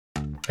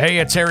Hey,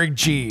 it's Eric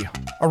G.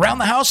 Around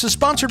the House is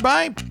sponsored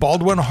by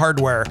Baldwin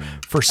Hardware.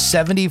 For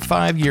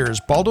 75 years,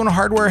 Baldwin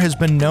Hardware has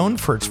been known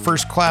for its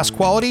first-class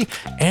quality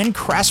and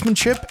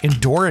craftsmanship in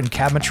door and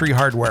cabinetry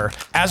hardware.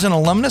 As an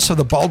alumnus of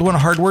the Baldwin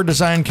Hardware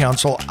Design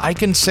Council, I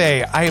can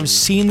say I have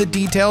seen the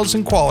details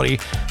and quality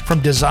from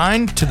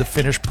design to the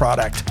finished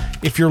product.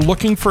 If you're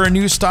looking for a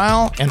new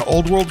style and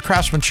old-world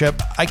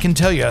craftsmanship, I can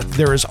tell you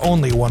there is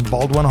only one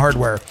Baldwin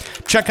Hardware.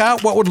 Check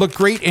out what would look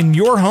great in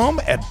your home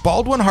at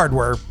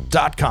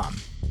baldwinhardware.com.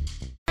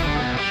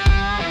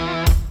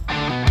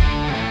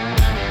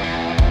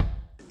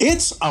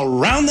 It's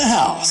Around the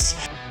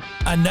House.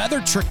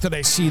 Another trick that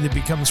I see that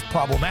becomes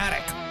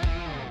problematic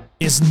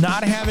is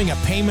not having a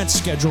payment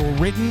schedule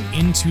written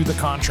into the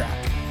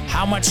contract.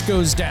 How much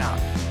goes down?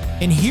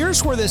 And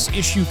here's where this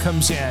issue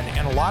comes in.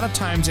 And a lot of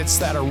times it's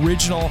that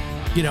original,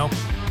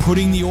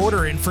 putting the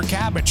order in for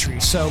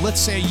cabinetry. So let's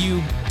say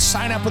you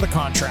sign up with a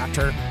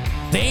contractor.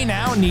 They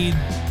now need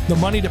the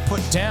money to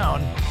put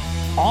down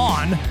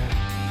on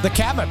the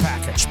cabinet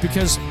package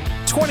because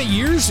 20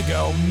 years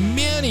ago,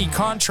 many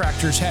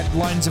contractors had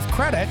lines of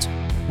credit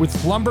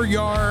with lumber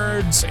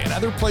yards and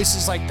other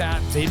places like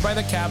that. They'd buy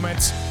the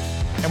cabinets,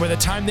 and by the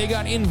time they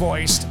got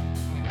invoiced,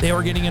 they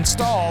were getting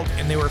installed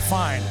and they were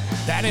fine.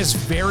 That is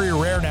very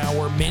rare now,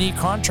 where many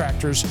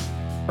contractors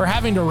are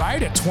having to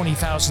write a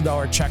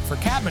 $20,000 check for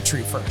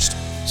cabinetry first.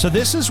 So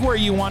this is where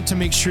you want to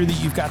make sure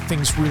that you've got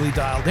things really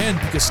dialed in,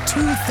 because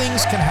two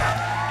things can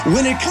happen.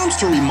 When it comes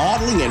to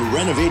remodeling and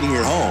renovating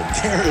your home,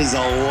 there is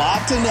a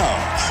lot to know,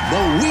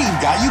 but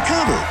we've got you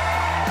covered.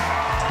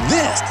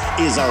 This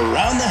is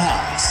Around the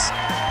House.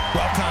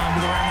 Welcome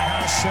to the Around the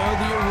House show,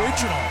 the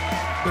original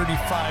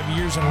 35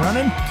 years and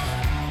running.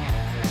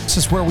 This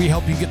is where we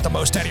help you get the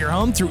most out of your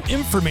home through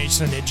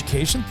information and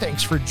education.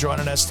 Thanks for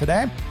joining us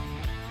today.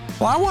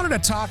 Well, I wanted to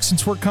talk,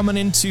 since we're coming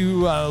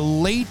into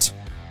late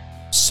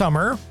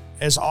summer,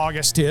 as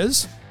August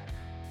is.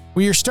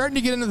 We are starting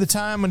to get into the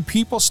time when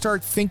people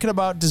start thinking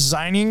about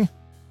designing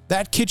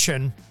that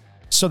kitchen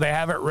so they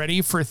have it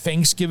ready for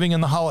Thanksgiving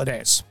and the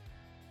holidays.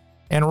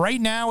 And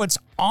right now, it's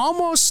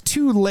almost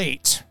too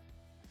late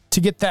to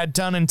get that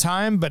done in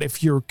time. But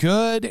if you're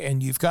good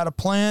and you've got a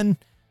plan,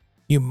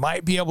 you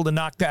might be able to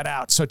knock that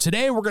out. So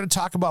today, we're going to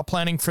talk about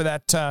planning for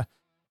that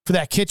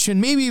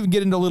kitchen. Maybe even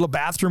get into a little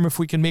bathroom if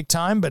we can make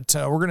time. But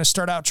we're going to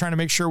start out trying to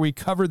make sure we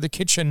cover the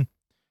kitchen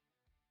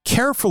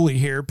carefully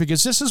here,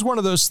 because this is one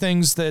of those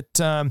things that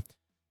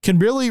can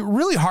really,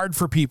 really hard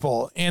for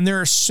people. And there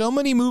are so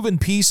many moving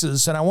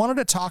pieces, and I wanted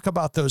to talk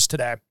about those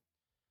today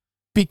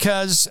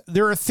because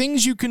there are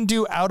things you can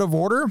do out of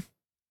order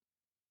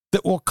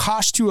that will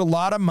cost you a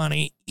lot of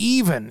money,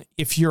 even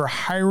if you're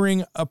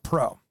hiring a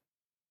pro.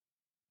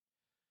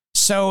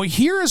 So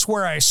here is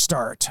where I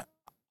start.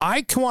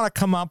 I want to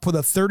come up with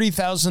a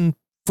 30,000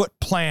 foot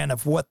plan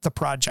of what the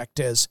project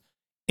is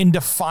and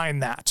define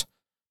that.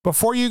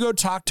 Before you go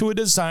talk to a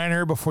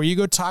designer, before you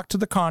go talk to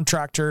the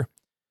contractor,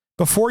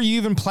 before you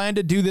even plan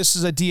to do this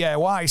as a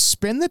DIY,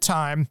 spend the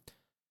time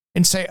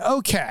and say,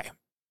 okay,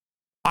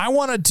 I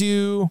want to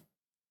do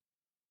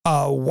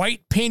a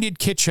white painted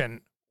kitchen,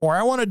 or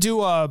I want to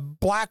do a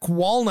black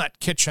walnut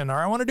kitchen, or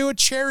I want to do a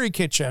cherry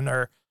kitchen,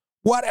 or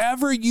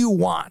whatever you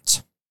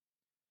want.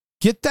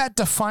 Get that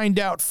defined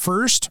out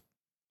first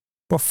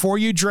before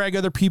you drag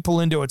other people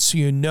into it, so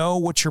you know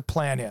what your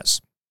plan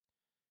is.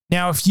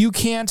 Now, if you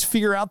can't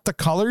figure out the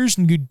colors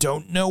and you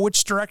don't know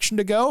which direction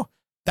to go,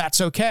 that's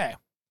okay.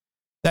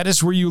 That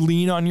is where you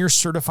lean on your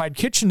certified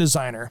kitchen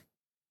designer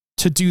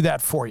to do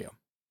that for you.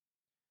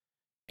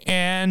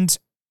 And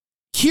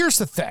here's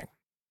the thing.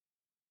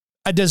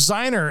 A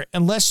designer,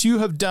 unless you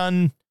have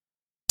done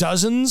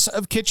dozens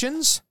of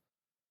kitchens,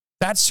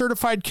 that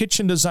certified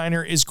kitchen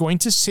designer is going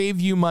to save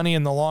you money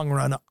in the long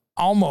run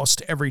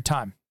almost every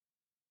time.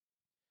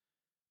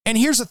 And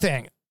here's the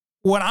thing.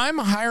 When I'm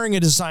hiring a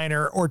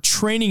designer or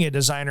training a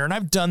designer, and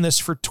I've done this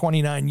for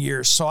 29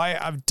 years, so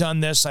I've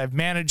done this, I've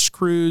managed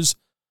crews,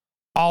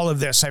 all of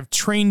this. I've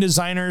trained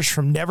designers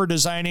from never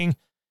designing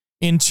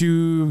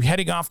into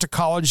heading off to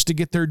college to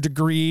get their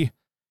degree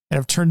and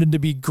have turned into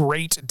be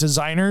great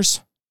designers.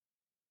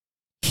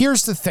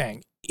 Here's the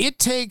thing. It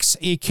takes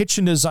a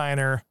kitchen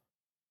designer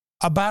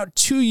about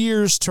 2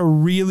 years to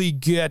really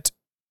get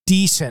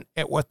decent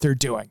at what they're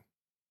doing.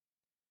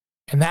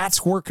 And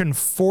that's working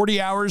 40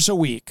 hours a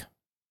week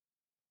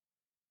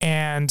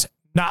and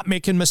not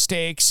making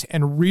mistakes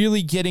and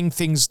really getting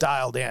things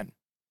dialed in.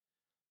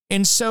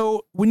 And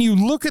so when you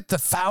look at the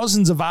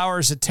thousands of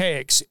hours it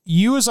takes,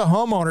 you as a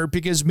homeowner,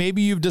 because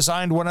maybe you've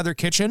designed one other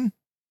kitchen,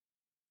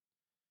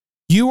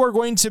 you are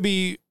going to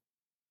be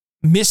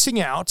missing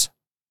out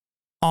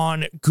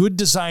on good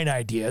design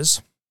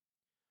ideas.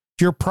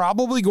 You're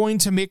probably going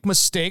to make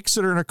mistakes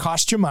that are going to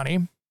cost you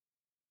money.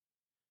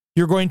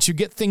 You're going to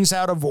get things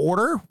out of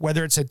order,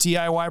 whether it's a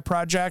DIY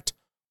project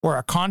or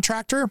a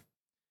contractor,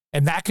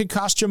 and that could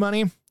cost you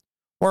money.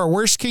 Or a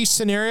worst case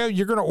scenario,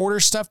 you're going to order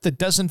stuff that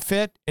doesn't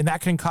fit, and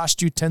that can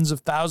cost you tens of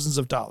thousands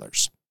of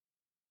dollars.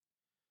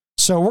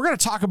 So we're going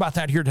to talk about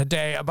that here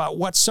today, about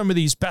what some of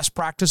these best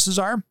practices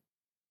are.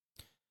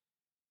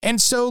 And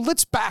so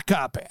let's back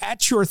up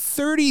at your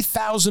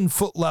 30,000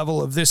 foot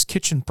level of this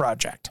kitchen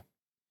project.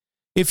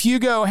 If you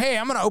go, hey,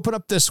 I'm going to open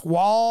up this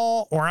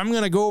wall, or I'm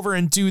going to go over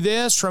and do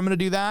this, or I'm going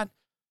to do that,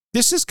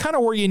 this is kind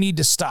of where you need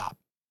to stop.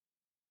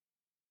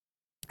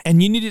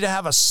 And you need to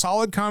have a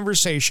solid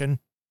conversation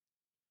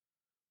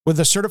with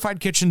a certified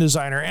kitchen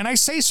designer. And I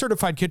say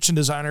certified kitchen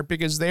designer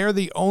because they're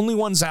the only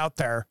ones out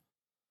there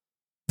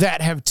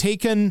that have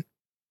taken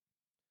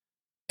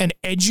an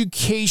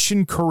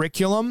education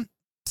curriculum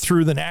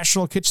through the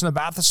National Kitchen and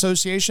Bath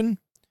Association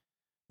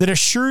that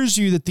assures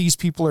you that these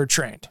people are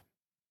trained.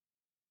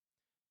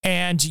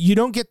 And you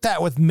don't get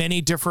that with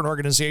many different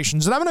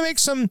organizations. And I'm going to make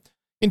some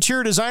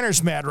interior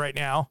designers mad right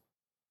now,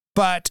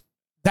 but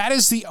that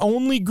is the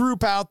only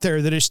group out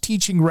there that is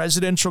teaching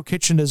residential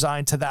kitchen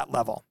design to that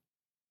level.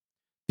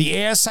 The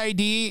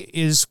ASID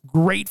is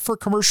great for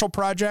commercial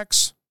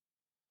projects.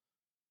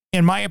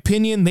 In my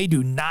opinion, they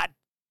do not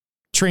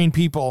train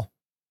people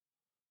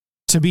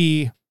to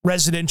be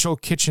residential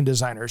kitchen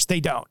designers. They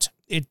don't.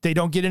 They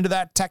don't get into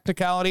that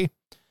technicality.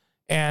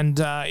 And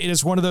it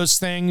is one of those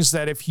things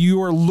that if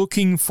you are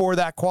looking for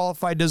that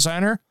qualified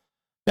designer,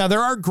 now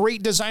there are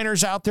great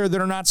designers out there that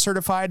are not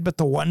certified, but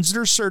the ones that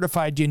are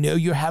certified,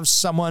 you have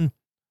someone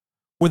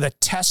with a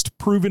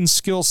test-proven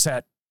skill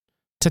set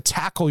to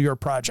tackle your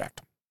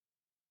project.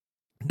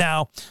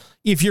 Now,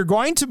 if you're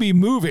going to be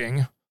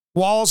moving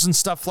walls and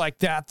stuff like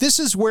that, this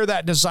is where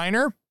that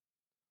designer,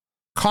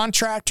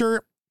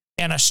 contractor,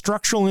 and a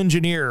structural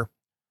engineer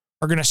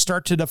are going to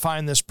start to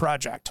define this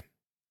project.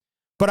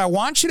 But I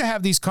want you to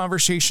have these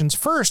conversations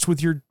first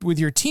with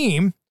your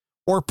team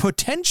or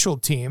potential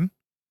team,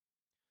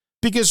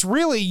 because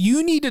really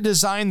you need to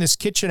design this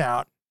kitchen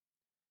out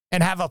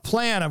and have a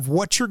plan of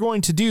what you're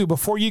going to do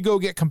before you go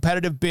get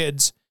competitive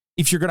bids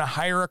if you're going to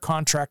hire a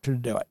contractor to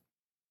do it.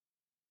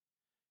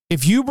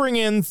 If you bring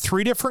in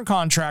 3 different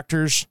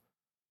contractors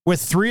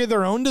with 3 of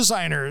their own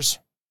designers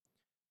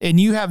and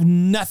you have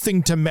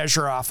nothing to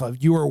measure off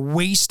of, you are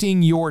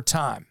wasting your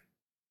time.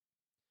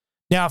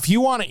 Now, if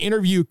you want to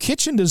interview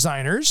kitchen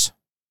designers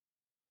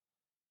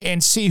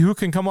and see who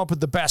can come up with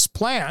the best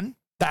plan,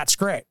 that's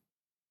great.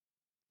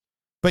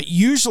 But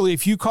usually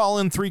if you call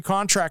in 3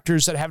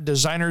 contractors that have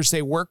designers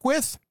they work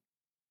with,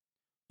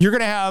 you're going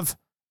to have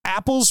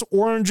apples,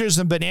 oranges,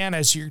 and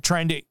bananas you're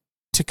trying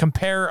to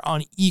compare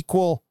on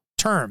equal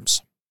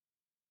terms.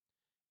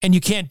 And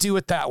you can't do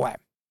it that way.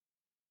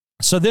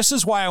 So this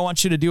is why I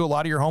want you to do a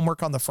lot of your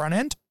homework on the front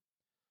end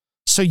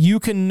so you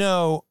can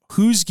know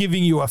who's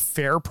giving you a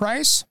fair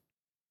price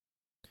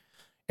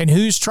and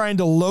who's trying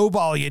to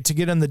lowball you to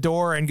get in the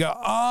door and go,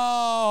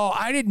 oh,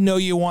 I didn't know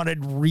you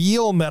wanted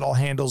real metal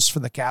handles for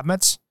the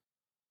cabinets.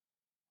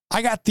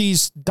 I got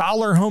these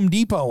 $1 Home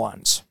Depot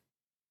ones.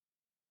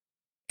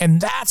 And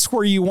that's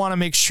where you want to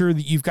make sure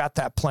that you've got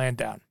that plan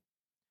down.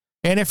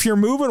 And if you're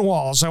moving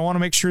walls, I want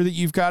to make sure that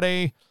you've got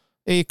a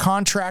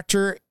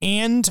contractor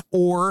and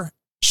or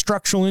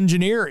structural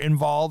engineer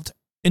involved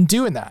in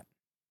doing that.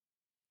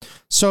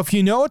 So if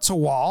you know it's a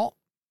wall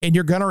and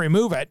you're going to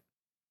remove it,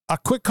 a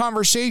quick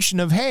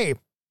conversation of, hey,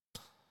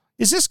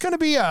 is this going to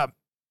be a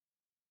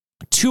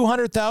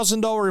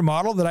 $200,000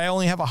 remodel that I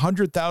only have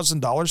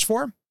 $100,000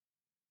 for?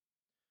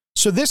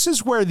 So this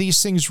is where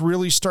these things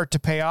really start to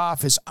pay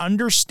off, is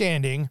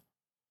understanding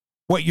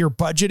what your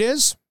budget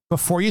is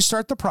before you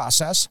start the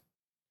process.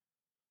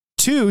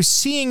 2,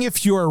 seeing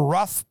if your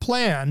rough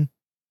plan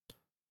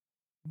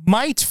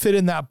might fit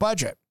in that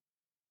budget.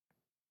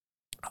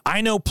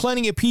 I know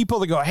plenty of people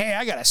that go, hey,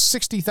 I got a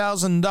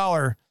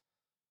 $60,000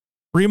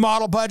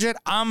 remodel budget.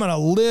 I'm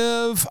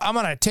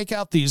going to take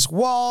out these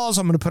walls.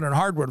 I'm going to put in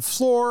hardwood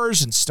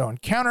floors and stone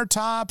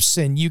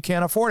countertops, and you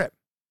can't afford it.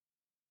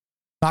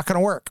 Not going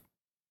to work.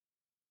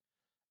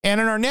 And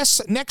in our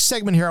next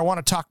segment here, I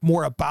want to talk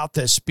more about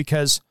this,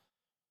 because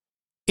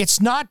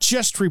it's not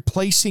just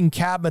replacing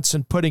cabinets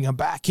and putting them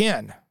back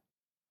in.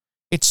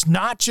 It's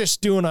not just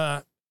doing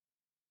a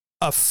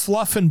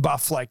fluff and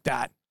buff like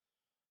that.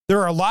 There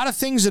are a lot of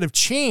things that have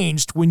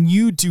changed when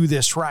you do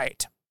this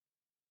right.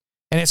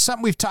 And it's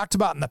something we've talked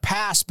about in the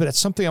past, but it's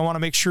something I want to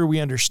make sure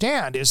we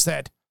understand, is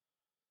that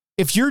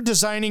if you're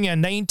designing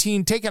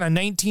taking a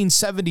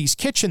 1970s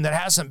kitchen that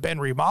hasn't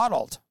been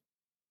remodeled,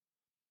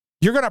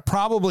 you're going to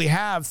probably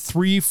have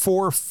 3,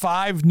 4,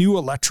 5 new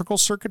electrical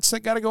circuits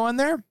that got to go in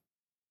there,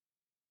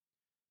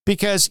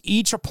 because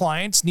each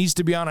appliance needs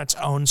to be on its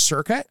own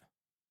circuit.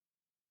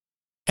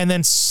 And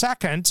then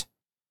second,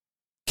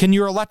 can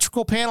your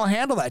electrical panel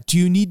handle that? Do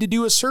you need to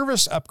do a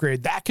service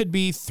upgrade? That could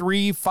be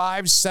 $3,000,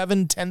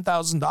 $5,000, $7,000,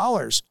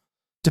 $10,000,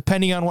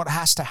 depending on what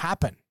has to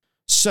happen.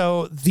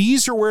 So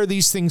these are where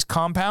these things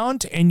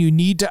compound, and you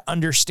need to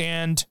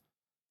understand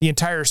the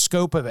entire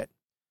scope of it,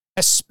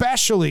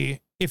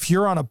 especially if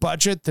you're on a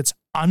budget that's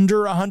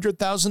under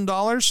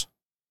 $100,000.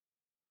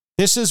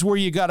 This is where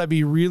you got to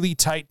be really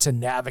tight to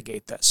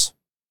navigate this.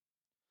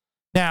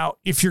 Now,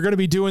 if you're going to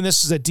be doing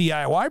this as a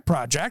DIY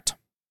project,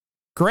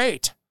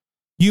 great.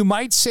 You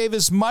might save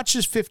as much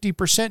as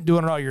 50%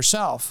 doing it all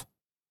yourself.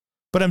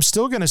 But I'm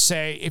still going to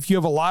say, if you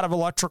have a lot of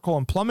electrical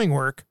and plumbing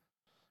work,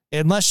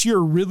 unless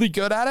you're really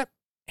good at it,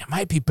 it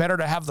might be better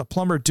to have the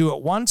plumber do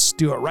it once,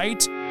 do it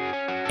right,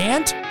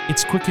 and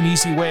it's a quick and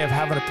easy way of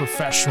having a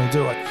professional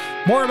do it.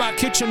 More about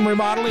kitchen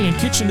remodeling and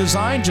kitchen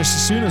design just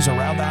as soon as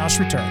Around the House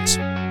returns.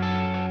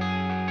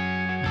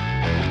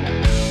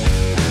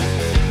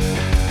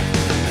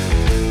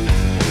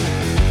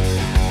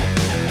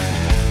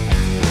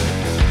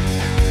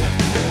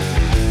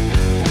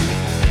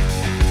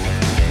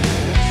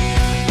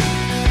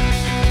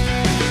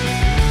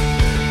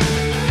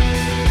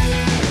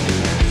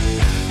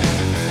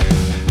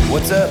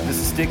 What's up? This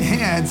is Stick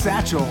And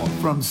Satchel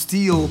from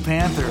Steel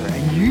Panther,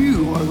 and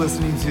you are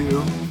listening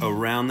to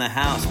Around the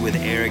House with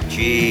Eric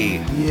G.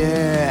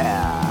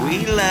 Yeah.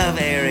 We love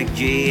Eric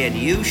G, and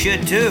you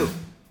should too.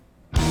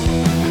 When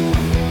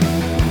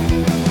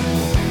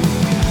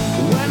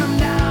I'm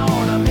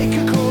down, I make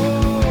a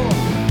call.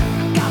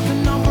 Got the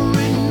number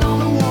written on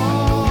the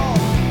wall.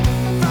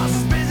 Frost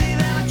is busy,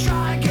 then I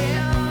try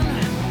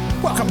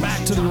again. Welcome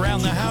back to the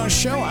Around the House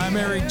show. I'm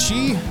Eric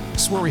G.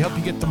 This is where we help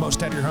you get the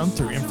most out of your home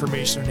through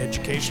information and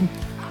education.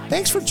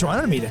 Thanks for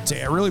joining me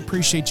today. I really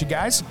appreciate you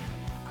guys.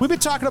 We've been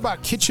talking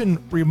about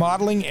kitchen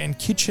remodeling and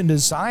kitchen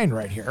design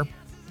right here.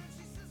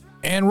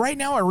 And right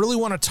now I really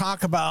want to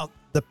talk about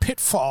the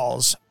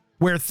pitfalls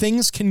where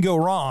things can go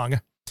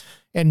wrong.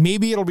 And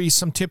maybe it'll be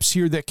some tips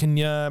here that can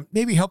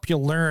maybe help you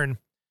learn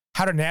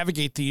how to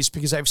navigate these,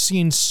 because I've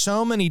seen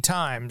so many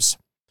times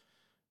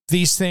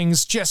these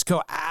things just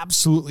go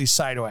absolutely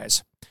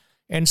sideways.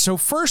 And so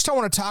first I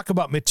want to talk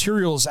about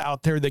materials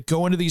out there that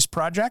go into these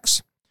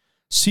projects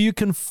so you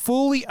can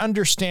fully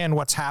understand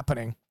what's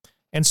happening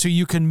and so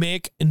you can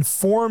make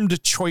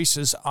informed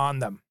choices on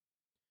them.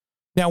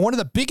 Now, one of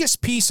the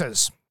biggest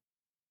pieces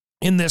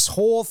in this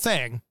whole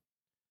thing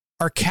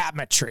are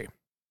cabinetry.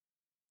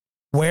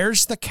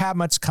 Where's the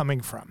cabinets coming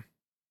from?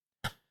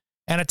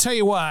 And I tell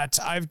you what,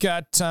 I've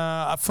got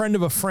a friend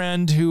of a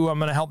friend who I'm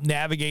going to help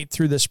navigate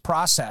through this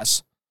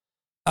process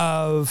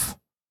of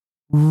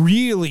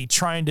really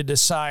trying to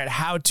decide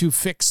how to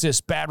fix this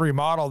bad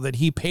remodel that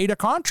he paid a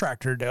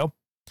contractor to do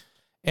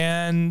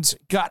and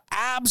got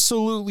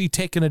absolutely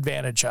taken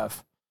advantage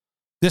of.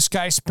 This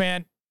guy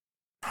spent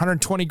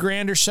 120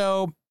 grand or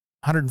so,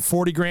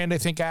 140 grand, I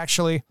think,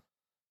 actually,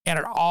 and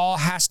it all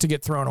has to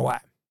get thrown away.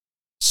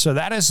 So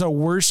that is a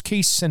worst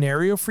case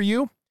scenario for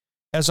you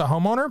as a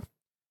homeowner.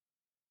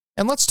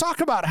 And let's talk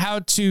about how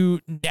to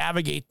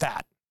navigate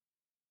that.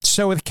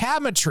 So with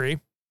cabinetry,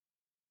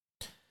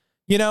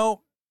 you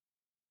know,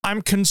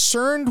 I'm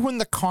concerned when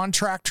the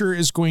contractor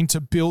is going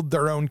to build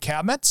their own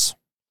cabinets,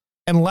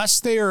 unless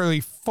they are a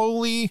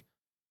fully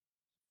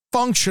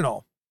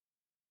functional,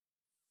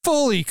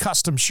 fully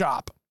custom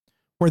shop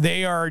where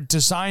they are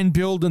design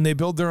build and they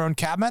build their own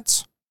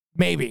cabinets.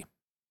 Maybe.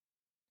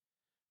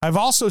 I've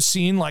also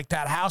seen like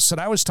that house that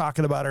I was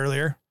talking about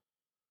earlier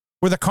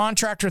where the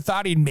contractor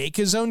thought he'd make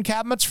his own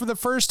cabinets for the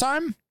first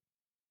time.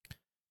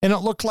 And it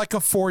looked like a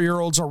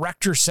 4-year-old's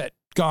erector set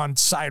gone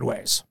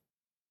sideways.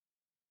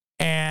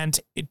 And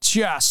it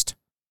just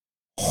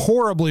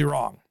horribly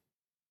wrong.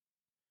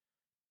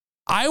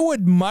 I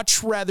would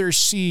much rather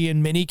see,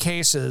 in many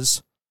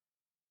cases,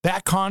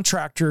 that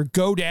contractor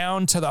go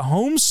down to the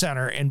home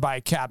center and buy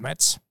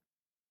cabinets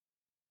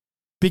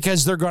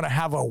because they're going to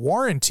have a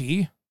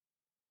warranty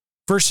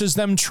versus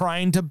them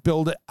trying to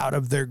build it out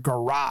of their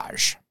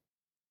garage.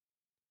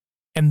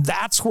 And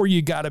that's where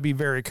you got to be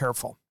very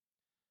careful.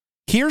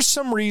 Here's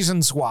some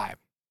reasons why.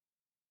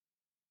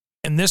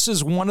 And this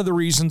is one of the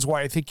reasons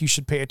why I think you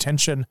should pay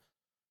attention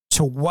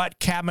to what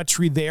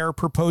cabinetry they're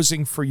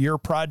proposing for your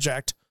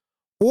project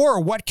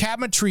or what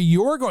cabinetry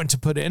you're going to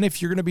put in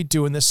if you're going to be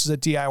doing this as a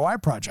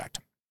DIY project.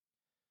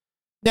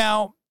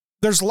 Now,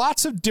 there's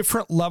lots of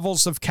different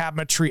levels of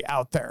cabinetry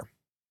out there.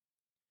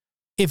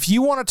 If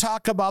you want to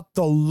talk about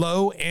the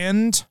low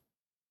end,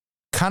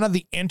 kind of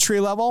the entry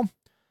level,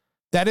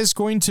 that is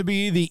going to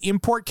be the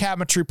import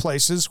cabinetry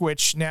places,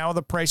 which now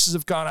the prices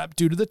have gone up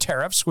due to the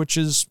tariffs, which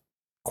is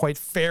quite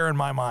fair in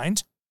my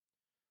mind.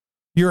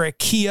 Your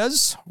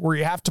IKEAs, where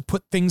you have to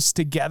put things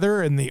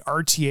together and the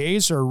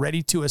RTAs are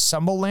ready to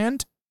assemble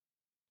land.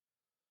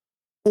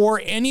 Or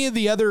any of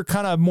the other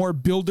kind of more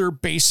builder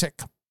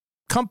basic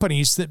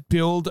companies that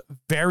build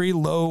very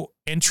low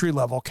entry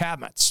level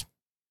cabinets.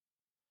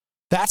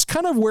 That's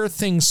kind of where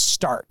things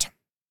start.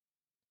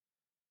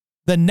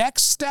 The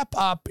next step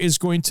up is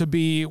going to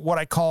be what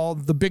I call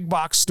the big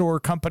box store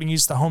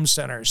companies, the home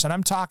centers. And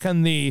I'm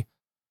talking the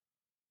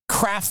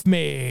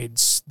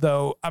Craftmaids,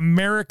 the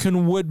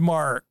American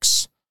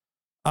Woodmarks,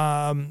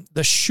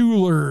 the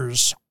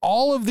Schulers,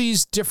 all of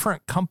these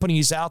different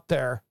companies out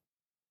there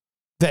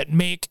that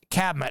make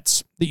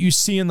cabinets that you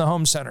see in the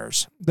home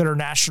centers that are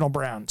national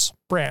brands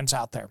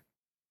out there.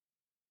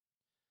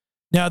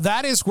 Now,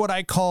 that is what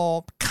I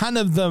call kind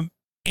of the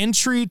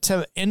entry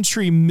to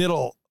entry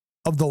middle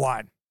of the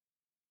line.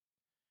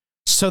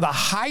 So the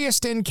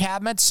highest end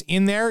cabinets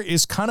in there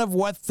is kind of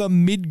what the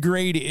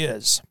mid-grade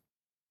is.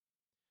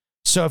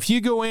 So if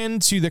you go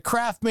into the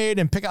Craftmade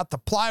and pick out the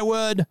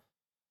plywood,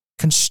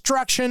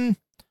 construction,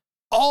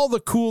 all the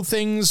cool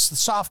things, the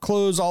soft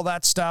close, all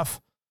that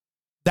stuff,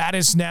 that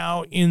is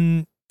now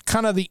in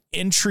kind of the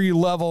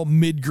entry-level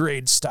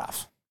mid-grade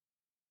stuff.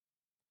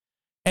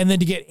 And then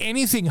to get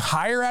anything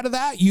higher out of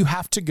that, you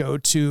have to go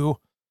to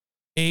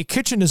a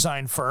kitchen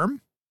design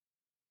firm,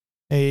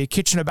 a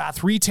kitchen and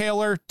bath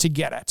retailer to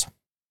get it.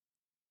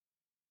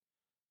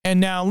 And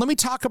now let me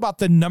talk about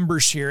the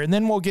numbers here, and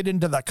then we'll get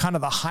into the kind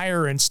of the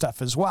higher end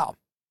stuff as well.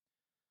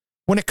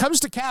 When it comes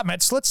to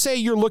cabinets, let's say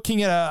you're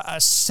looking at a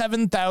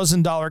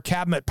 $7,000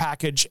 cabinet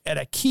package at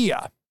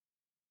IKEA.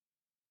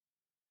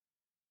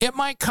 It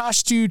might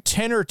cost you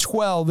 10 or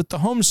 12 at the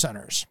home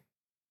centers.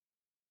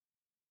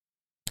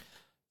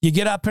 You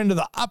get up into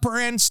the upper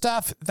end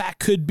stuff, that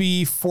could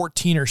be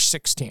 14 or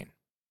 16.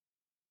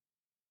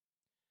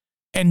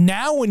 And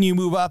now when you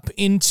move up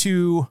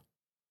into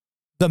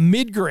the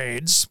mid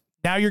grades,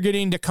 now you're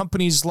getting to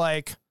companies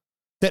like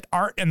that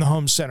aren't in the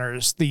home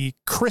centers, the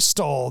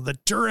Crystal, the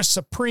Dura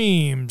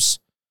Supremes,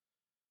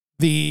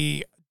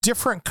 the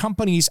different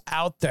companies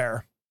out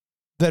there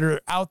that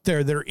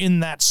are in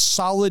that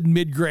solid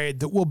mid grade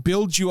that will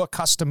build you a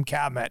custom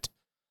cabinet,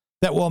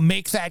 that will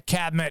make that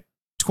cabinet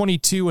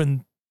 22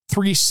 and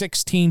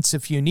 3/16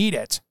 if you need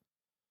it,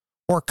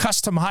 or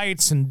custom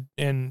heights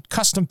and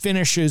custom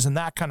finishes and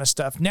that kind of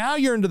stuff. Now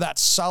you're into that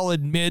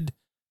solid mid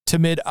to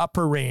mid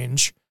upper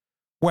range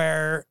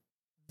where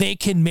they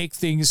can make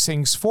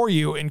things for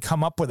you and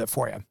come up with it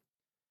for you.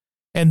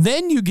 And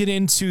then you get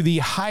into the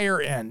higher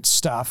end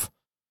stuff,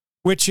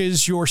 which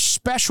is your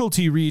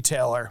specialty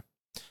retailer.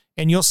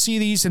 And you'll see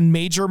these in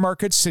major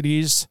market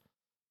cities.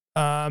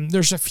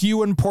 There's a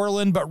few in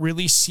Portland, but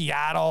really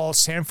Seattle,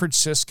 San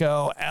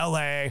Francisco,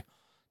 LA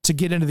to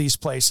get into these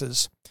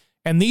places.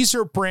 And these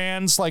are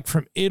brands like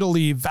from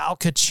Italy,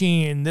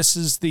 Valcachine. This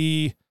is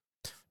the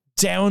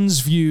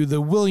Downsview, the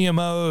William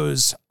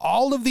O's,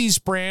 all of these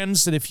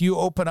brands that if you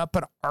open up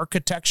an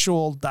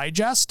architectural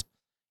digest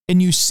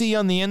and you see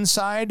on the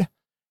inside,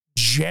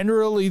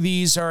 generally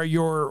these are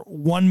your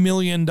 $1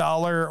 million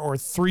or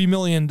 $3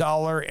 million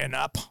and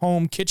up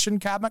home kitchen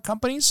cabinet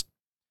companies.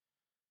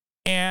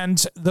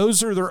 And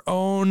those are their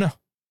own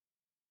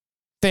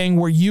thing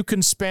where you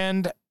can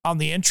spend on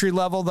the entry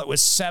level that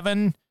was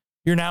 $7,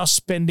 you're now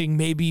spending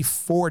maybe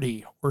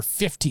 $40 or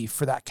 $50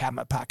 for that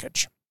cabinet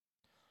package.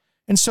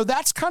 And so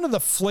that's kind of the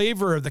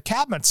flavor of the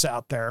cabinets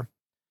out there.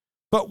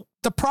 But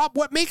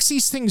what makes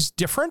these things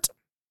different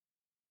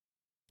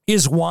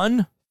is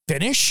one,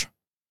 finish.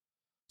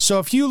 So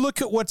if you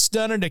look at what's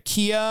done at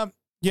IKEA,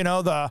 you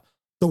know, the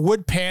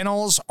wood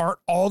panels aren't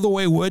all the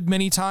way wood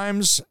many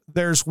times.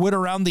 There's wood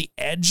around the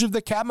edge of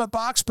the cabinet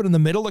box, but in the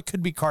middle it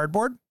could be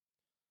cardboard.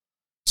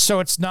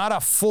 So it's not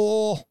a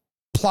full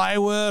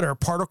plywood or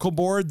particle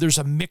board. There's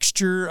a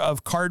mixture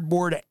of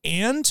cardboard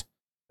and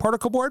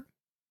particle board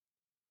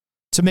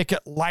to make it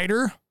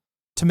lighter,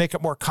 to make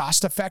it more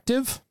cost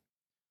effective.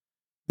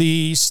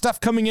 The stuff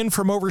coming in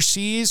from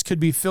overseas could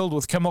be filled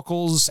with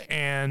chemicals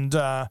and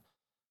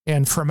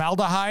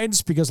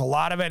formaldehydes because a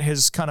lot of it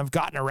has kind of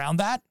gotten around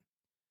that.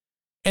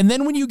 And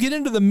then when you get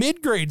into the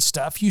mid-grade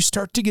stuff, you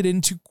start to get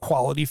into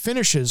quality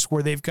finishes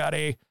where they've got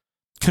a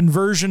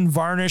conversion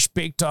varnish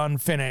baked on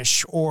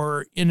finish,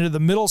 or into the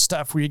middle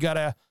stuff where you got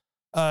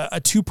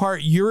a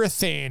two-part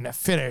urethane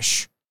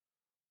finish,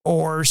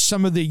 or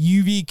some of the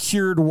UV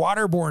cured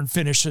waterborne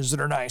finishes that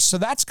are nice. So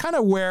that's kind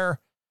of where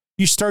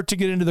you start to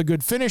get into the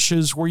good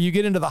finishes. Where you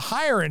get into the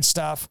higher end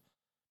stuff,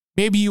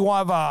 maybe you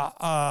have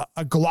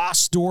a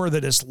gloss door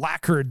that is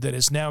lacquered that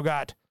has now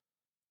got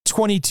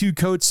 22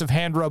 coats of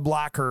hand rub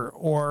lacquer,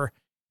 or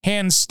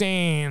hand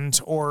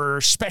stained,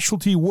 or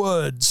specialty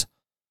woods.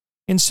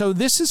 And so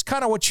this is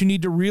kind of what you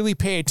need to really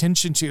pay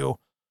attention to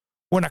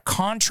when a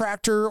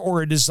contractor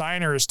or a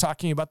designer is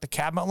talking about the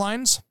cabinet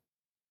lines.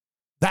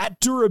 That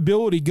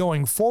durability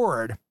going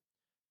forward,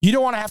 you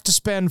don't want to have to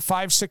spend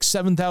 $5,000,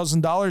 $6,000,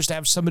 $7,000 to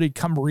have somebody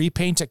come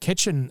repaint a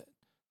kitchen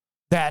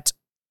that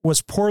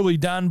was poorly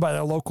done by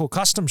the local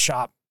custom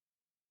shop.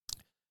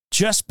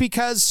 Just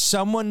because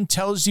someone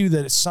tells you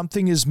that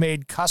something is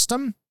made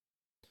custom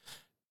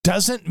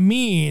doesn't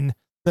mean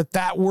that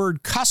that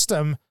word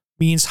custom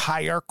means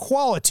higher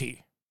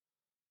quality.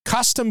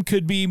 Custom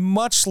could be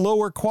much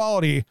lower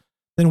quality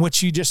than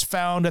what you just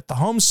found at the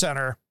home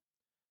center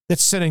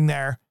that's sitting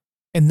there.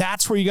 And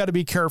that's where you got to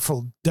be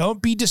careful.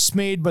 Don't be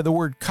dismayed by the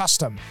word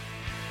custom.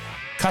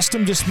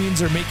 Custom just means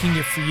they're making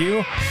it for you,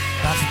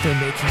 not that they're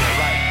making it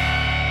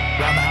right.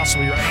 Around the House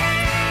will be right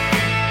back.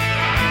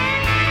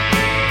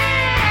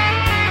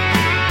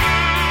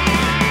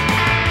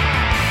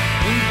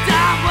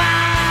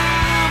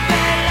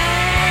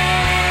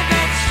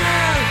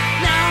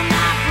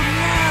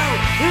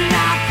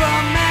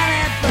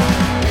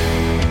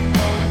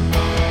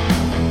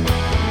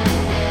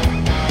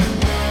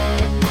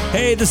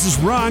 Hey, this is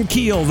Ron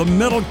Keel, the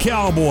Metal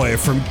Cowboy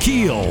from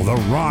Keel, the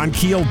Ron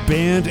Keel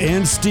Band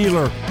and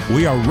Steeler.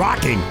 We are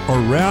rocking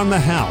Around the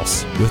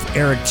House with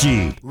Eric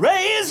G.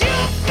 Raise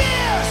your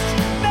fist,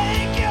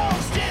 make your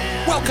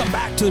stand. Welcome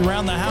back to the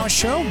Around the House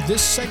show.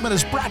 This segment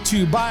is brought to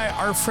you by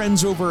our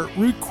friends over at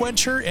Root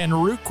Quencher and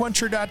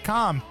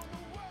rootquencher.com.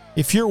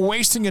 If you're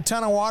wasting a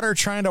ton of water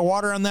trying to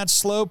water on that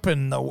slope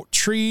and the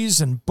trees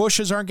and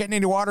bushes aren't getting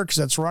any water because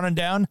it's running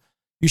down,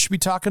 you should be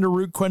talking to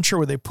Root Quencher,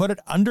 where they put it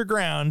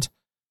underground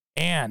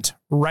and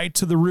right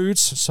to the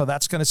roots. So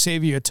that's going to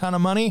save you a ton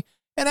of money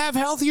and have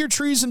healthier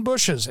trees and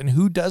bushes. And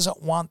who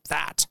doesn't want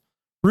that?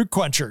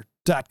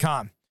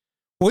 RootQuencher.com.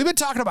 Well, we've been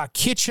talking about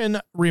kitchen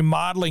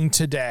remodeling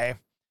today.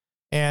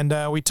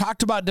 And we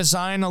talked about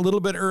design a little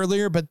bit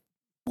earlier, but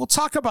we'll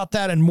talk about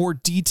that in more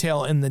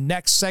detail in the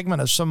next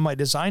segment of some of my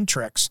design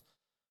tricks.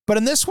 But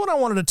in this one, I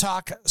wanted to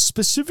talk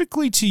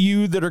specifically to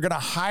you that are going to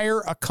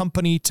hire a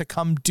company to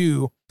come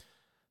do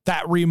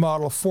that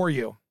remodel for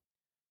you.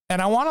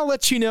 And I want to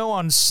let you know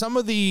on some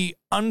of the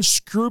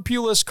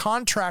unscrupulous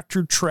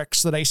contractor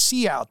tricks that I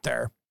see out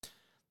there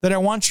that I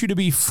want you to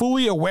be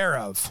fully aware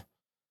of.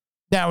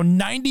 Now,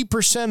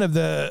 90% of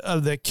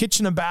the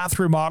kitchen and bath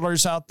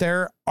remodelers out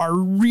there are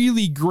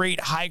really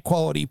great, high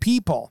quality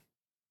people.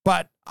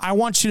 But I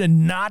want you to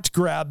not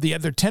grab the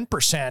other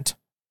 10%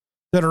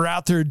 that are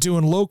out there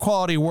doing low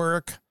quality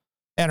work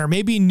and are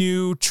maybe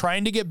new,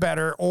 trying to get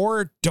better,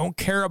 or don't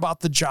care about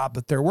the job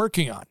that they're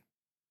working on.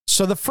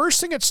 So the first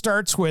thing it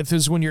starts with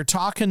is when you're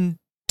talking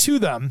to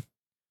them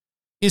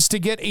is to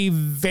get a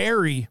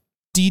very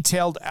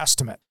detailed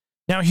estimate.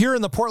 Now, here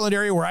in the Portland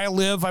area where I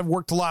live, I've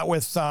worked a lot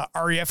with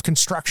REF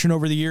Construction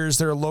over the years.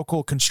 They're a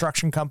local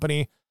construction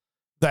company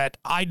that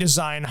I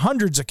design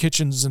hundreds of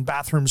kitchens and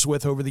bathrooms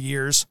with over the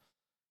years.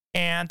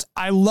 And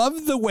I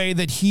love the way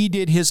that he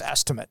did his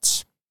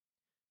estimates.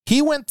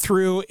 He went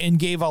through and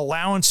gave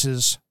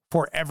allowances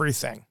for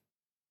everything.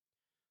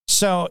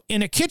 So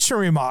in a kitchen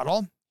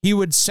remodel, he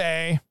would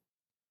say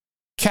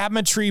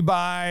cabinetry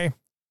by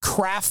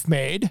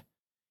Craftmade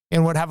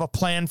and would have a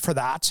plan for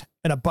that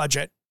and a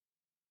budget.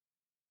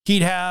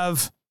 He'd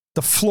have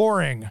the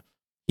flooring.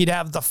 He'd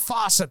have the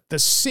faucet, the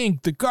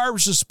sink, the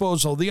garbage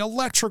disposal, the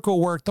electrical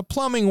work, the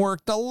plumbing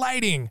work, the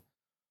lighting,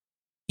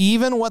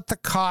 even what the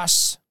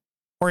costs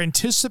or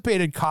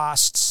anticipated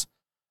costs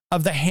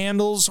of the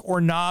handles or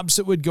knobs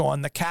that would go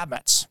on the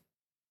cabinets.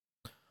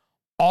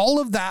 All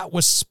of that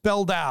was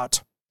spelled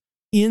out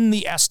in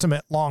the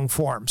estimate long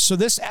form. So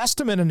this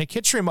estimate in a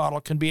kitchen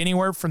remodel can be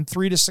anywhere from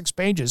 3 to 6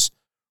 pages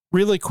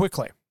really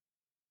quickly.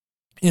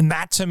 And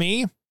that, to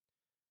me,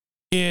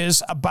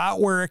 is about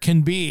where it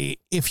can be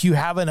if you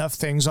have enough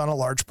things on a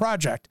large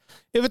project.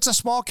 If it's a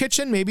small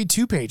kitchen, maybe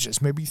 2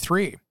 pages, maybe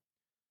 3.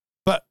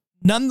 But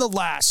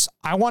nonetheless,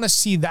 I want to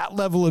see that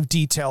level of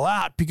detail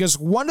out, because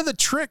one of the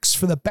tricks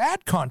for the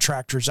bad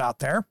contractors out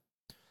there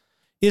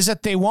is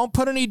that they won't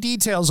put any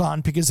details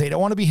on because they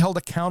don't want to be held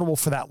accountable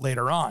for that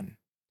later on.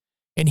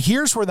 And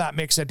here's where that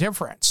makes a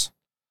difference.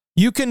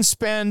 You can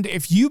spend,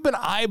 if you've been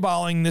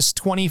eyeballing this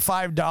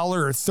 $25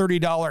 or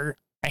 $30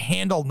 a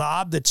handle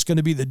knob that's going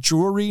to be the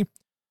jewelry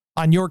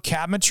on your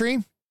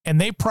cabinetry,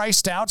 and they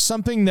priced out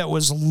something that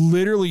was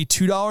literally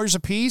 $2 a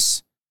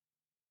piece,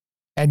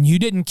 and you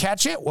didn't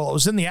catch it, well, it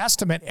was in the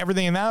estimate.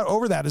 Everything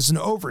over that is an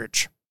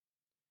overage.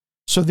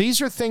 So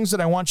these are things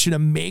that I want you to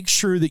make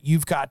sure that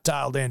you've got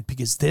dialed in,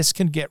 because this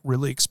can get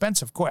really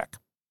expensive quick.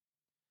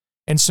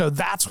 And so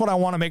that's what I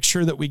want to make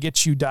sure that we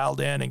get you dialed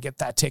in and get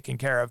that taken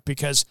care of,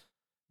 because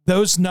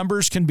those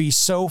numbers can be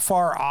so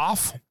far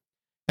off.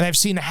 And I've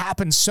seen it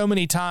happen so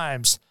many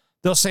times.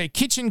 They'll say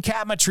kitchen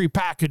cabinetry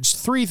package,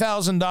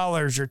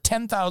 $3,000 or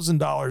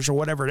 $10,000 or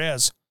whatever it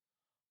is.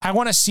 I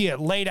want to see it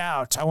laid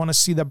out. I want to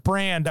see the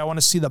brand. I want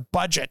to see the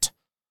budget.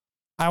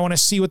 I want to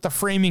see what the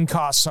framing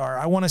costs are.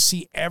 I want to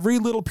see every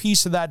little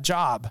piece of that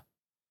job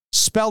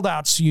spelled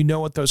out so you know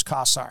what those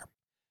costs are.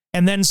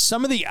 And then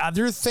some of the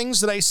other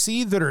things that I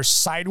see that are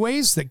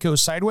sideways, that go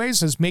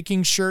sideways, is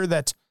making sure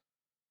that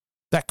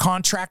that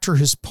contractor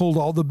has pulled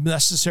all the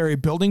necessary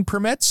building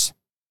permits,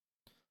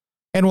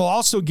 and will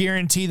also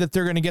guarantee that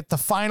they're going to get the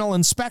final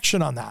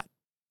inspection on that.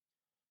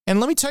 And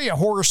let me tell you a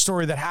horror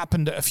story that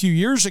happened a few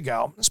years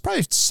ago. It's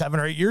probably 7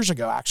 or 8 years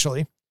ago,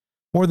 actually.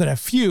 More than a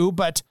few,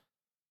 but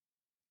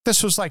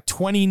this was like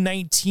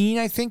 2019,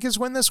 I think is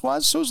when this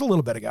was. So it was a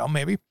little bit ago,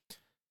 maybe.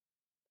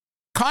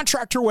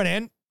 Contractor went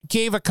in,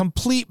 gave a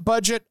complete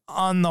budget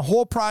on the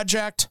whole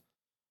project.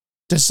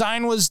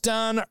 Design was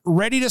done,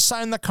 ready to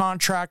sign the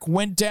contract,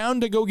 went down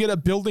to go get a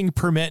building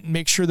permit and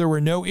make sure there were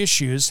no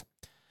issues.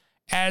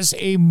 As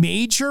a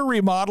major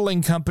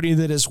remodeling company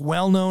that is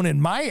well known in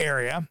my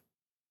area,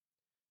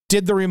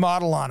 did the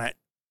remodel on it,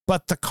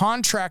 but the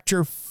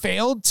contractor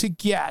failed to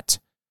get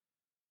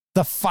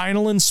the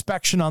final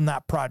inspection on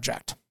that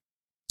project.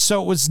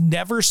 So it was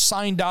never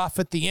signed off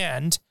at the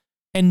end,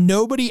 and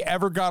nobody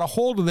ever got a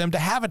hold of them to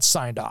have it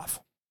signed off.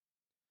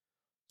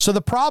 So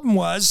the problem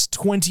was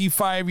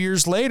 25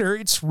 years later,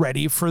 it's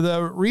ready for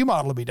the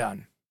remodel to be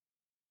done.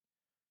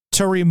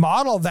 To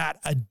remodel that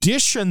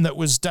addition that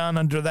was done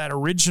under that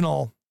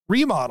original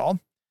remodel,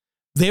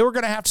 they were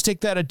going to have to take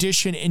that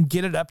addition and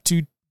get it up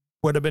to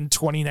would have been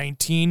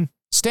 2019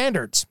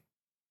 standards.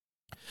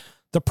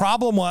 The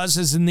problem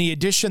is in the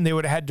addition, they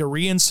would have had to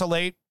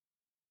re-insulate,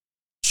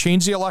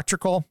 change the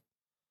electrical.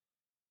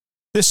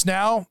 This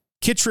now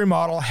kitchen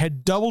remodel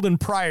had doubled in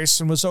price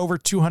and was over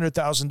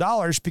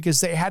 $200,000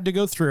 because they had to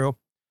go through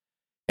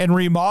and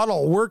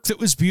remodel work that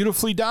was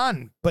beautifully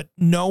done, but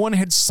no one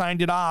had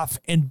signed it off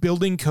and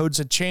building codes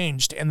had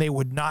changed and they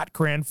would not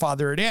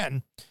grandfather it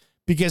in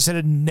because it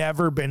had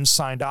never been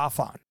signed off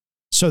on.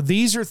 So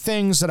these are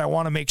things that I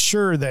want to make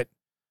sure that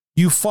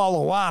you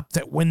follow up,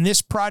 that when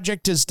this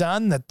project is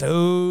done, that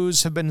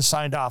those have been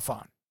signed off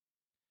on,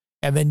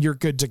 and then you're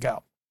good to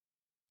go.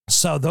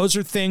 So those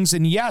are things.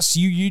 And yes,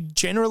 you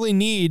generally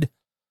need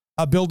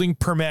a building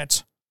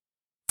permit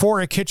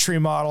for a kitchen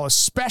remodel,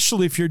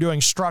 especially if you're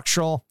doing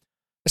structural,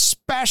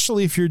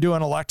 especially if you're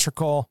doing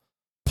electrical,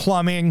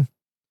 plumbing,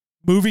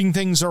 moving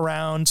things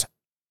around.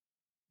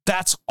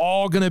 That's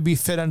all going to be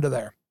fit under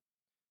there.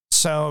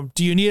 So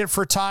do you need it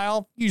for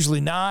tile?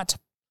 Usually not.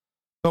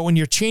 But when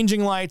you're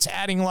changing lights,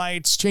 adding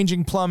lights,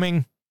 changing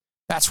plumbing,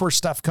 that's where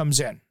stuff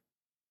comes in.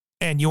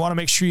 And you want to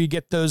make sure you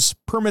get those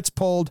permits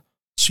pulled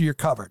so you're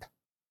covered.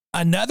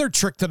 Another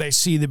trick that I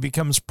see that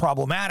becomes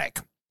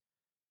problematic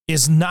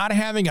is not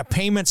having a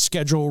payment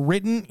schedule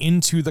written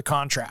into the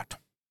contract.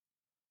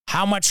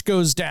 How much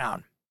goes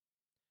down?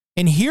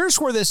 And here's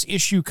where this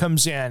issue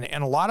comes in.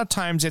 And a lot of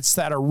times it's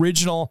that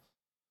original,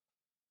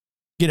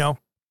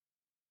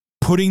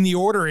 putting the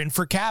order in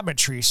for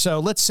cabinetry. So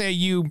let's say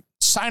you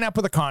sign up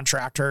with a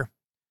contractor.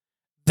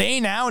 They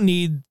now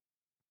need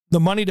the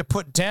money to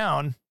put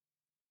down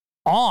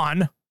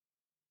on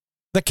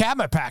the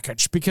cabinet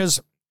package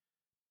because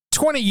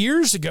 20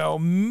 years ago,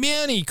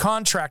 many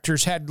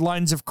contractors had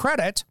lines of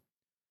credit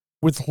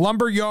with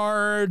lumber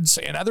yards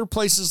and other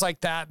places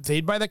like that.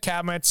 They'd buy the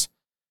cabinets,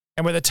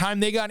 and by the time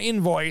they got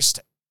invoiced,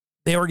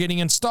 they were getting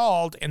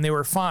installed and they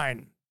were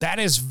fine. That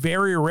is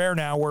very rare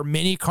now, where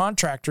many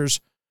contractors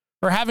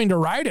are having to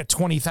write a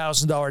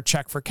 $20,000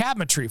 check for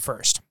cabinetry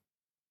first.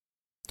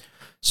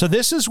 So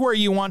this is where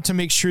you want to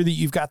make sure that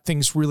you've got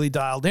things really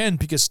dialed in,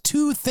 because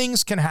two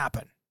things can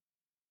happen.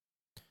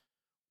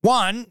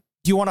 One,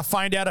 you want to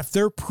find out if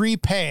they're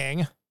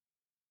prepaying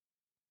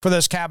for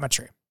this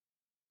cabinetry.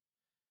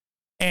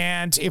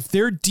 And if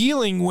they're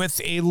dealing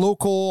with a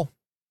local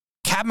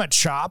cabinet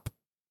shop,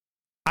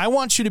 I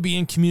want you to be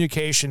in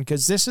communication,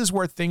 because this is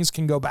where things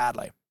can go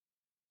badly.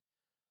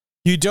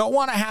 You don't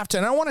want to have to,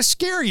 and I don't want to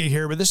scare you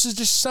here, but this is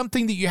just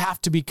something that you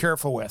have to be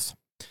careful with.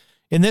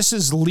 And this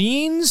is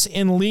liens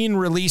and lien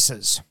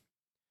releases.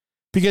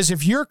 Because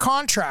if you're a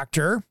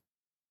contractor,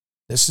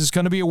 this is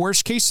going to be a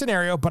worst case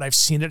scenario, but I've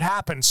seen it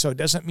happen, so it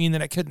doesn't mean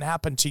that it couldn't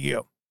happen to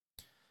you.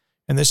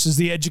 And this is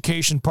the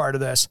education part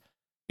of this.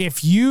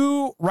 If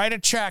you write a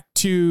check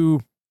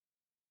to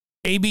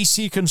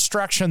ABC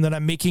Construction that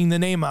I'm making the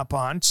name up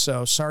on,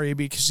 so sorry,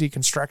 ABC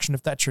Construction,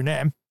 if that's your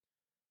name,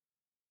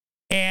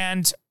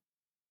 and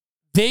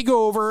they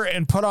go over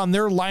and put on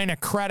their line of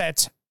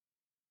credit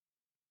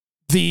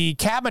the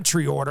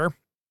cabinetry order,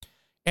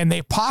 and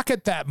they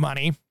pocket that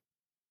money,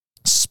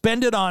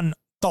 spend it on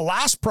the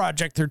last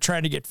project they're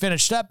trying to get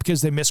finished up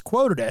because they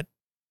misquoted it,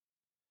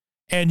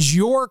 and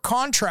your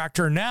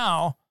contractor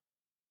now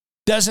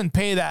doesn't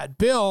pay that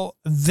bill,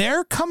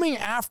 they're coming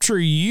after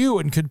you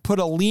and could put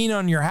a lien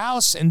on your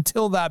house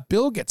until that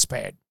bill gets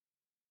paid.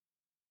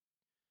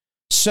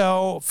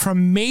 So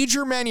from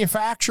major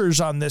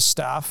manufacturers on this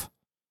stuff,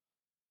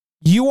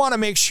 you want to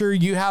make sure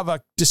you have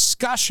a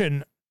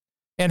discussion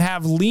and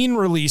have lien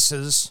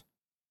releases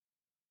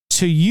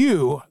to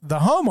you, the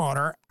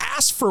homeowner.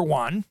 Ask for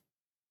one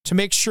to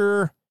make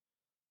sure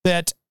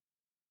that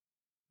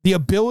the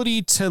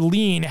ability to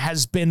lien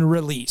has been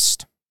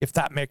released, if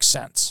that makes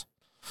sense.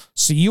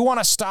 So you want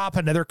to stop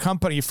another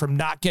company from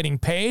not getting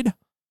paid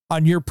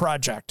on your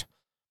project.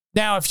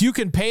 Now, if you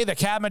can pay the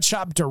cabinet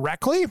shop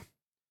directly,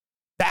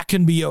 that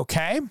can be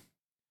okay.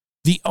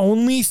 The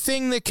only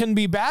thing that can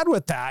be bad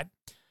with that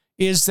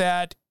is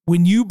that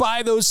when you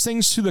buy those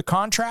things through the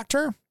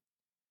contractor,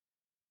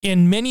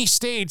 in many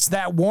states,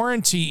 that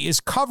warranty is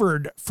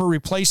covered for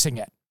replacing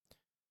it.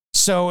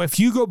 So if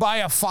you go buy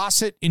a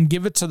faucet and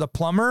give it to the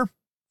plumber,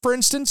 for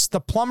instance,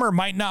 the plumber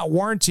might not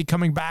warranty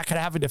coming back and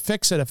having to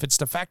fix it if it's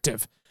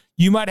defective.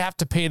 You might have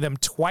to pay them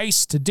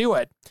twice to do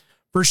it,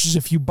 versus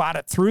if you bought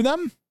it through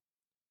them,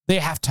 they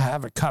have to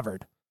have it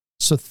covered.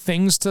 So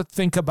things to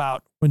think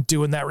about when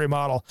doing that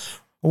remodel.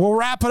 We'll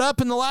wrap it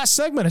up in the last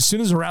segment as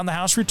soon as Around the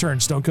House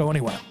returns. Don't go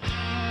anywhere.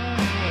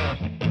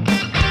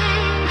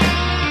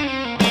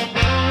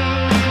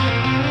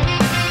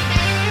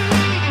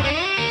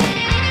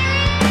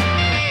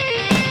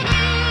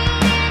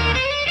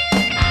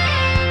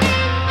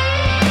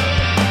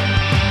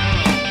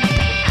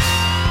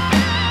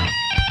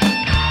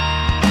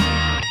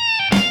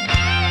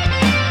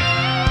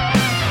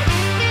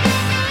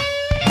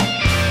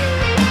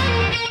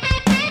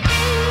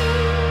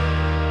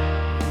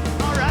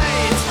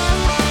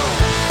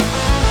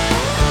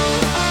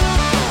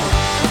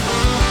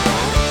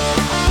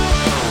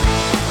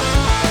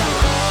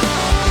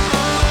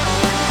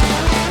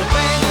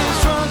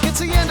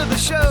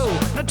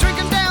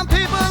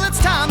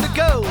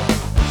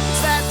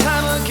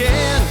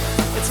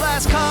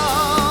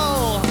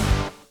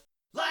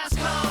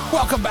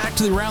 Welcome back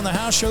to the Around the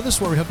House show. This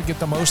is where we hope to get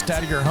the most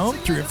out of your home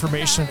through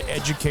information and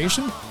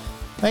education.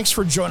 Thanks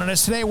for joining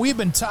us today. We've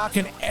been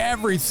talking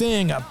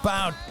everything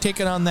about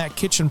taking on that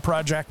kitchen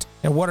project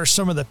and what are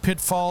some of the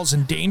pitfalls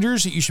and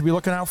dangers that you should be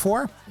looking out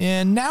for.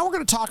 And now we're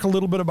going to talk a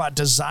little bit about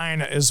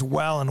design as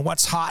well and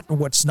what's hot and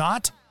what's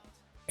not,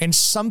 and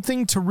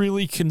something to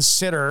really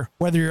consider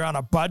whether you're on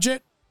a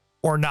budget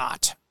or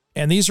not.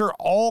 And these are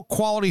all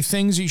quality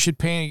things you should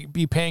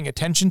be paying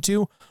attention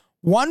to.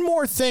 One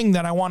more thing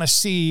that I want to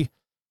see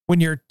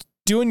when you're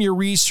doing your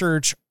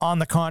research on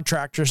the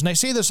contractors, and I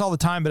say this all the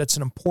time, but it's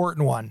an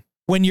important one.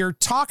 When you're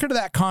talking to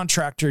that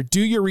contractor,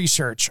 do your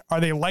research. Are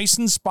they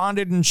licensed,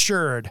 bonded,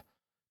 insured?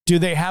 Do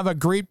they have a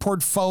great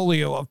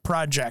portfolio of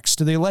projects?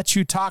 Do they let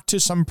you talk to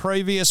some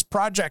previous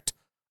project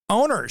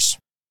owners?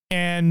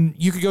 And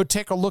you could go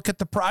take a look at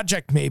the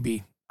project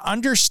maybe.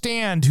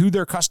 Understand who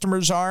their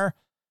customers are,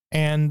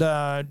 and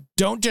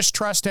don't just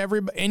trust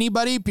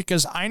anybody,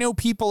 because I know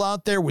people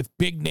out there with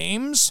big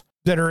names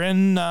that are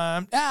in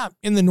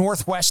the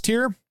Northwest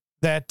here,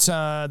 that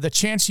the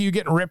chance of you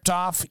getting ripped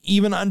off,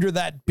 even under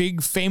that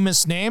big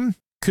famous name,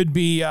 could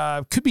be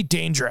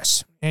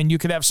dangerous. And you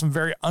could have some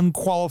very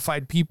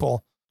unqualified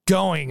people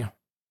going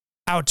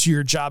out to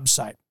your job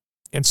site.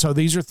 And so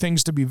these are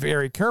things to be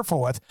very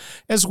careful with,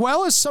 as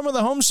well as some of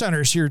the home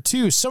centers here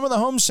too. Some of the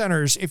home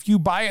centers, if you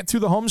buy it through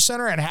the home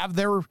center and have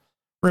their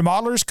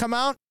remodelers come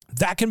out,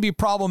 that can be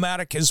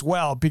problematic as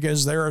well,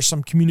 because there are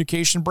some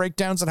communication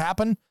breakdowns that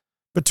happen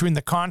between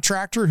the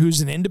contractor,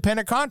 who's an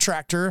independent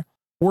contractor,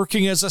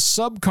 working as a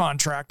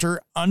subcontractor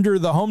under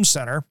the home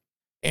center.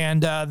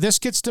 And this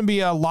gets to be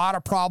a lot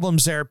of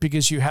problems there,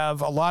 because you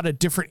have a lot of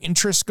different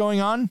interests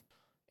going on.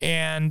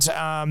 And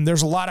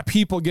there's a lot of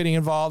people getting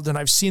involved. And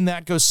I've seen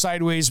that go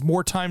sideways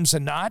more times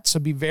than not. So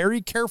be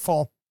very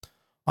careful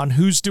on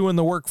who's doing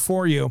the work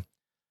for you.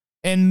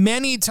 And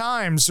many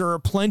times there are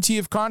plenty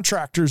of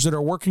contractors that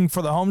are working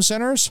for the home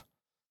centers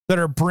that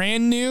are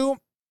brand new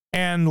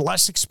and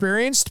less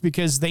experienced,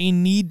 because they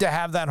need to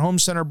have that home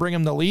center bring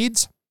them the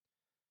leads.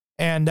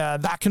 And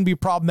that can be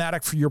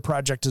problematic for your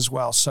project as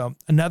well. So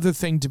another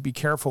thing to be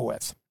careful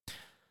with.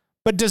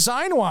 But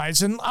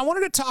design-wise, and I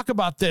wanted to talk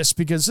about this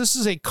because this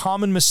is a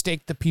common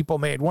mistake that people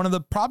made. One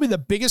of probably the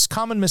biggest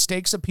common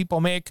mistakes that people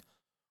make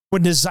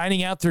when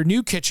designing out their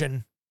new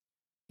kitchen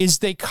is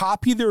they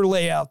copy their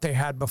layout they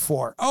had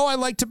before. Oh, I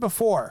liked it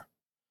before.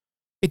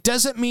 It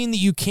doesn't mean that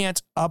you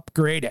can't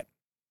upgrade it.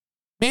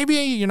 Maybe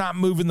you're not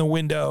moving the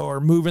window or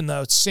moving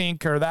the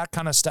sink or that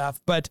kind of stuff,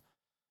 but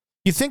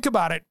you think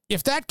about it,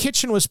 if that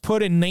kitchen was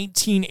put in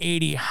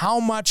 1980,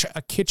 how much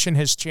a kitchen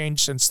has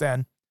changed since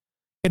then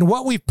and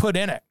what we've put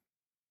in it.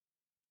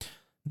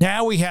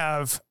 Now we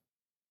have,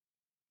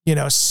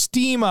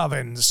 steam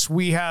ovens,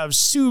 we have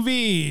sous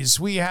vides,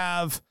 we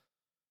have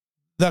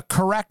the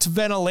correct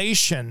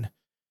ventilation,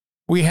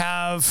 we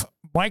have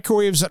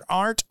microwaves that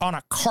aren't on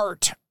a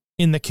cart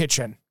in the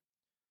kitchen.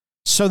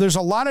 So there's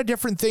a lot of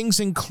different things,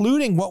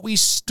 including what we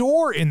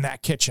store in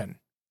that kitchen.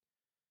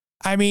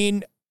 I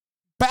mean,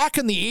 back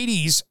in the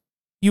 80s,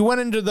 you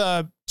went into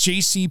the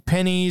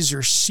JCPenney's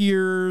or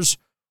Sears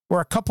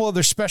or a couple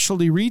other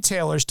specialty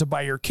retailers to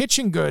buy your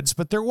kitchen goods,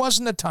 but there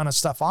wasn't a ton of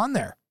stuff on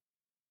there.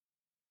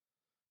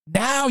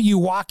 Now you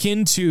walk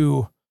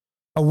into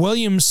a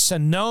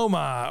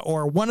Williams-Sonoma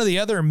or one of the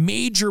other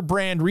major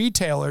brand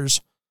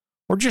retailers,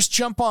 or just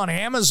jump on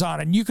Amazon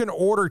and you can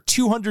order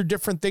 200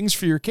 different things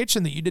for your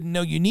kitchen that you didn't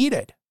know you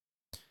needed.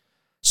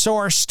 So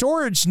our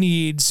storage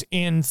needs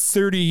in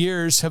 30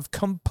 years have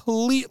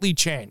completely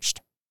changed.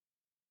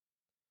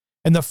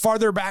 And the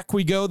farther back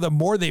we go, the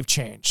more they've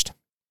changed.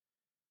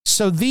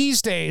 So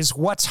these days,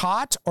 what's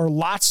hot are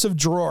lots of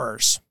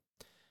drawers.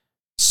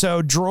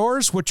 So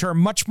drawers, which are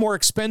much more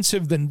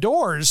expensive than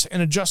doors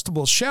and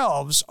adjustable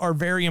shelves, are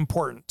very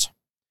important.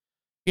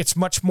 It's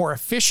much more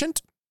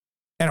efficient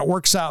and it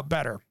works out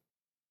better.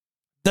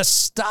 The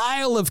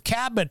style of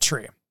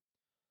cabinetry.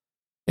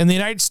 In the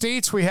United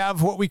States, we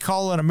have what we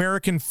call an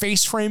American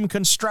face frame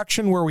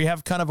construction, where we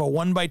have kind of a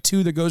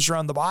 1x2 that goes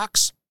around the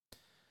box.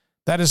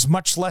 That is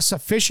much less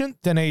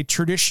efficient than a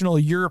traditional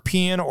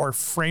European or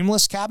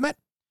frameless cabinet,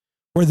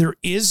 where there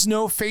is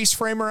no face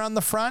frame around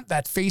the front.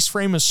 That face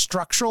frame is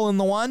structural in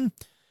the one.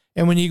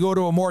 And when you go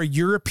to a more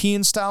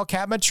European style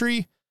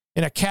cabinetry,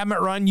 in a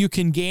cabinet run, you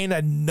can gain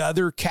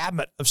another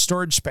cabinet of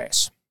storage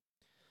space.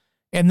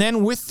 And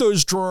then with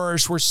those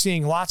drawers, we're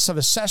seeing lots of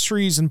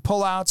accessories and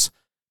pullouts.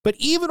 But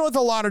even with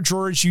a lot of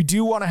drawers, you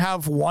do want to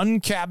have one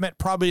cabinet,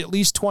 probably at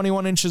least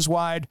 21 inches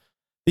wide,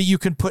 that you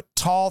can put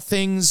tall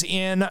things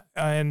in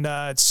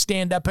and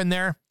stand up in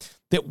there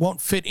that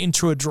won't fit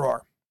into a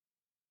drawer.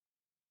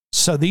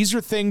 So these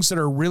are things that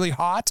are really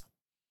hot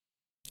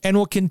and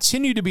will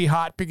continue to be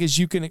hot because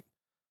you can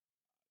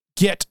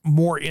get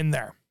more in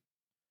there.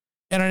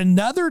 And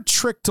another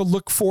trick to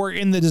look for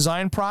in the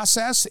design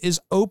process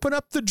is open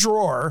up the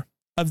drawer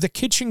of the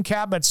kitchen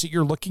cabinets that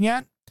you're looking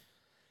at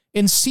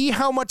and see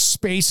how much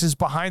space is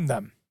behind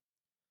them.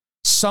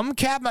 Some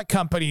cabinet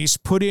companies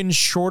put in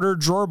shorter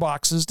drawer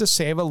boxes to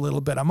save a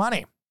little bit of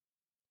money.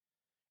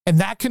 And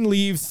that can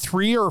leave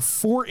 3 or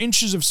 4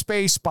 inches of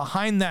space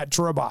behind that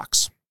drawer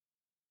box.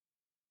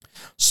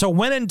 So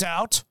when in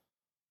doubt,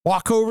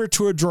 walk over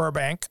to a drawer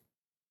bank,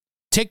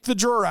 take the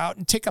drawer out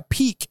and take a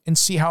peek and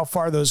see how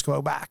far those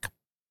go back.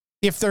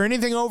 If they're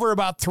anything over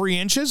about 3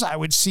 inches, I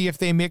would see if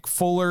they make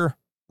fuller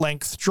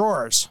length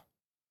drawers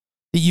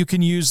that you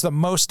can use the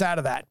most out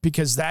of that,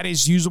 because that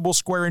is usable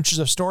square inches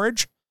of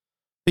storage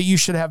that you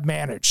should have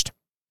managed.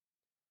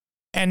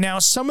 And now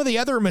some of the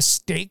other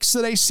mistakes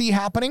that I see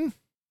happening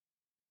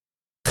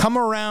come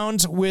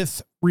around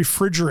with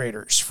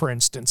refrigerators, for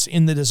instance,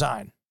 in the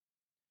design.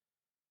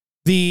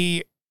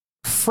 The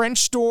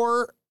French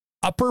door,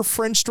 upper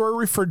French door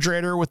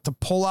refrigerator with the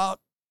pull-out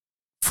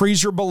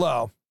freezer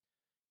below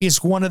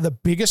is one of the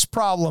biggest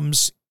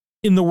problems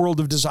in the world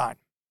of design.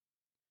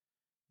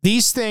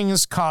 These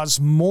things cause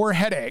more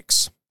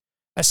headaches,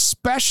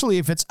 especially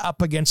if it's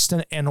up against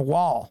an end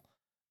wall.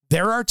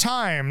 There are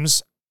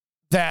times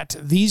that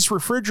these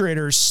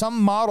refrigerators,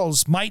 some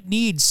models might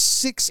need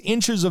 6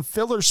 inches of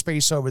filler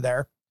space over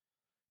there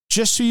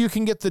just so you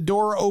can get the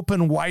door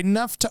open wide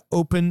enough to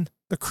open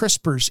the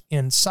crispers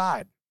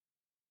inside.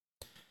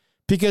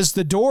 Because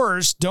the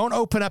doors don't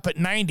open up at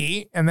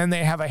 90 and then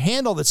they have a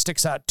handle that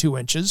sticks out 2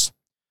 inches.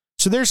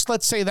 So there's,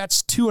 let's say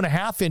that's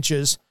 2.5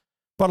 inches,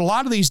 but a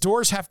lot of these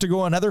doors have to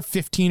go another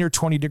 15 or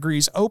 20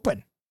 degrees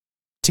open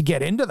to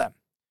get into them.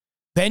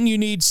 Then you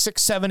need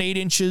 6, 7, 8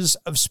 inches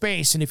of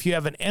space. And if you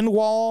have an end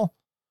wall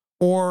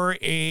or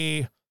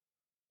a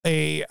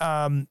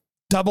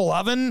double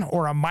oven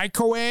or a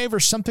microwave or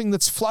something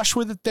that's flush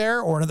with it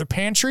there, or another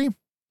pantry, you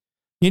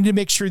need to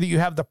make sure that you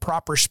have the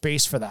proper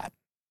space for that.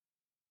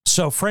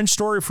 So French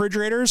door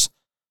refrigerators,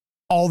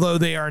 although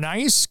they are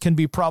nice, can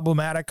be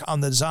problematic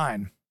on the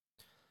design,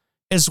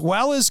 as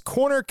well as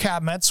corner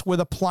cabinets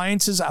with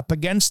appliances up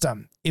against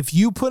them. If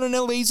you put in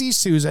a Lazy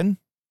Susan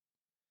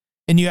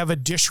and you have a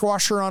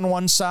dishwasher on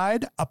one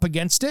side up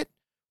against it,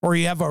 or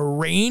you have a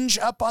range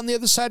up on the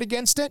other side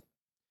against it,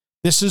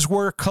 this is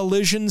where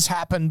collisions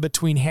happen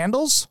between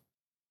handles.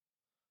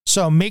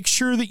 So make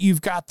sure that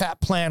you've got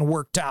that plan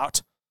worked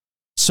out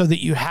so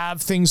that you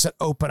have things that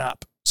open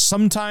up.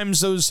 Sometimes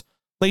those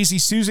Lazy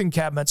Susan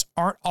cabinets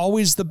aren't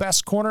always the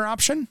best corner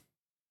option.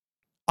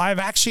 I've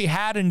actually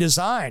had in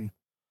design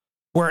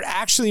where it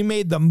actually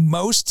made the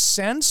most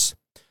sense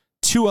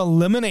to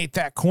eliminate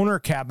that corner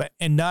cabinet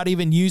and not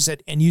even use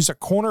it and use a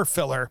corner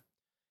filler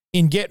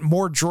and get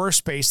more drawer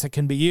space that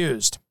can be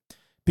used.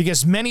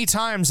 Because many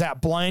times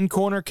that blind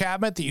corner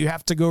cabinet that you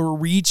have to go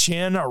reach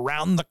in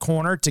around the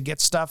corner to get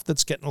stuff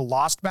that's getting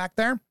lost back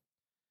there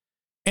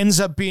ends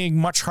up being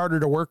much harder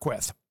to work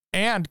with.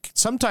 And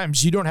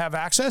sometimes you don't have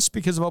access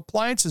because of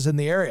appliances in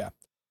the area.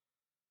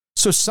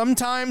 So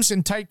sometimes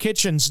in tight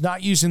kitchens,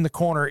 not using the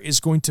corner is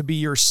going to be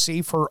your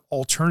safer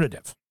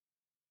alternative.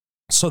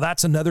 So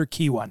that's another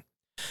key one.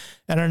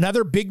 And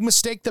another big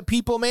mistake that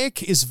people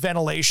make is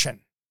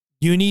ventilation.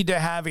 You need to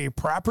have a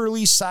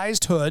properly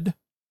sized hood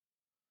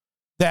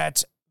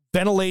that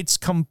ventilates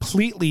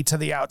completely to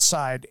the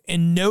outside.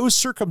 In no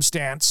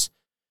circumstance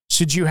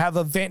should you have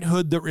a vent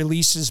hood that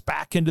releases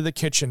back into the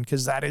kitchen,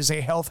 because that is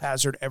a health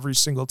hazard every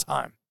single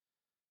time.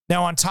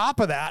 Now, on top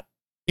of that,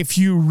 if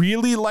you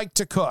really like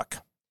to cook,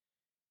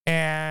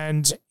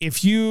 and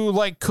if you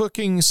like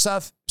cooking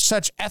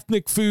such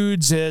ethnic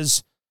foods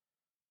as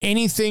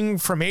anything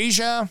from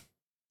Asia,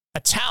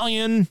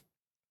 Italian,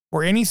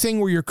 or anything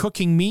where you're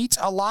cooking meat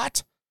a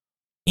lot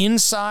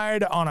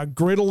inside on a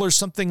griddle or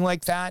something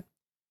like that,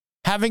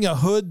 having a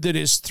hood that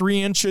is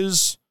 3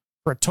 inches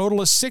for a total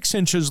of 6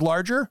 inches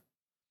larger.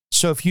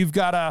 So if you've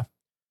got a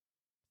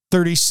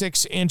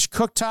 36-inch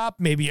cooktop,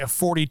 maybe a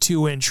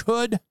 42-inch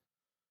hood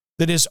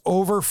that is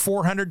over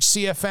 400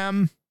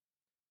 CFM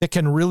that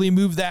can really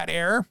move that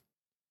air,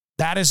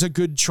 that is a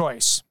good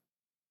choice.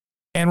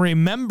 And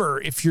remember,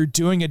 if you're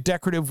doing a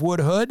decorative wood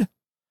hood,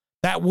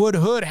 that wood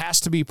hood has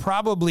to be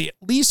probably at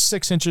least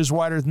 6 inches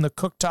wider than the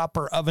cooktop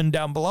or oven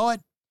down below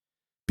it,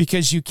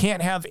 because you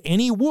can't have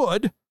any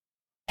wood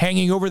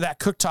hanging over that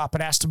cooktop.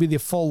 It has to be the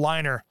full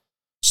liner.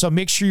 So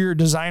make sure your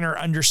designer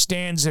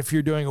understands, if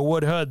you're doing a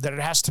wood hood, that it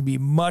has to be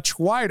much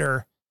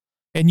wider,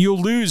 and you'll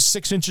lose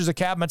 6 inches of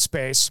cabinet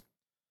space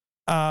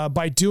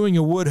by doing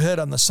a wood hood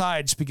on the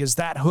sides, because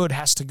that hood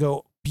has to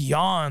go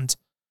beyond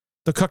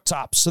the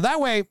cooktop. So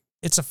that way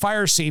it's a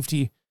fire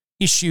safety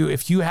issue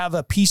if you have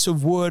a piece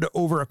of wood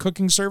over a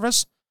cooking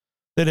surface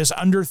that is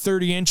under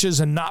 30 inches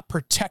and not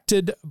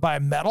protected by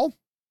metal.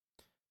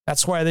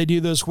 That's why they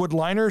do those wood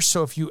liners.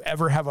 So if you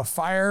ever have a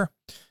fire,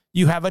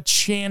 you have a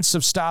chance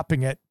of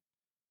stopping it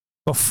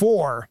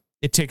before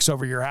it takes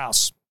over your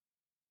house.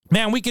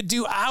 Man, we could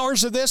do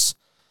hours of this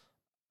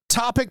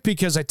topic,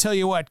 because I tell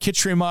you what,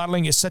 kitchen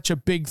remodeling is such a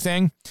big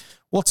thing.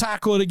 We'll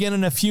tackle it again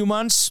in a few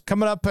months.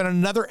 Coming up in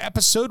another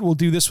episode, we'll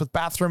do this with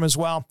bathroom as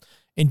well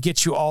and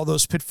get you all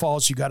those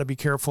pitfalls you got to be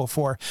careful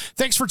for.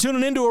 Thanks for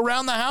tuning in to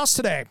Around the House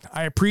today.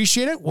 I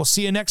appreciate it. We'll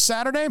see you next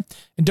Saturday.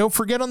 And don't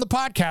forget on the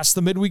podcast,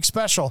 the midweek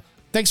special.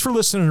 Thanks for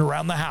listening to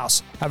Around the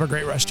House. Have a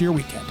great rest of your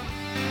weekend.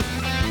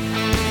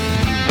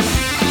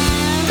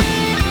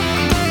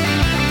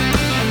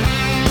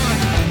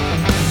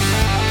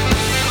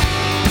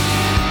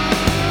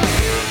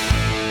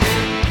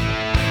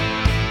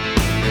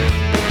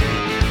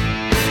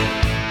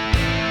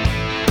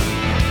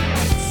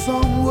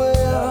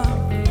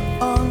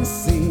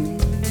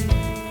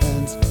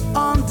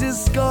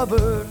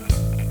 discovered.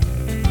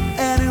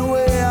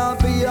 Anywhere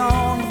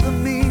beyond the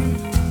mean.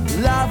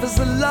 Life is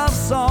a love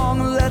song,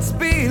 let's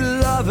be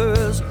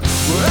lovers.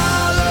 We're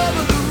all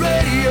over the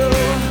radio.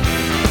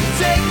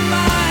 Take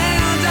my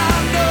hand, I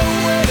know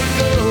where to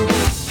go.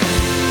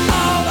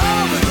 All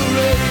over the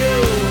radio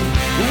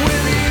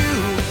with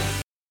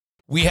you.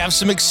 We have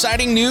some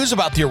exciting news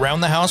about the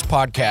Around the House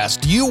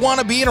podcast. Do you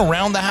want to be an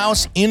Around the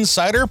House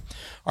insider?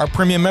 Our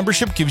premium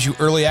membership gives you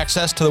early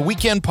access to the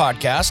weekend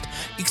podcast,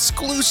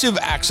 exclusive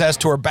access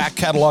to our back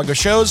catalog of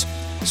shows,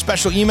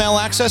 special email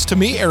access to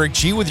me, Eric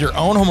G, with your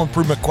own home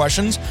improvement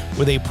questions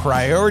with a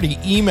priority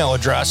email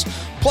address,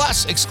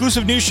 plus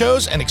exclusive new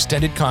shows and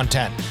extended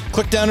content.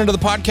 Click down into the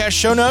podcast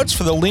show notes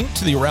for the link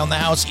to the Around the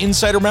House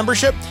Insider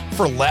membership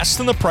for less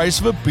than the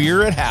price of a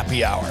beer at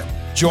happy hour.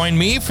 Join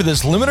me for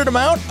this limited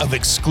amount of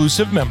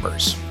exclusive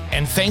members.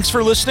 And thanks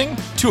for listening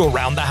to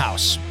Around the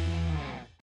House.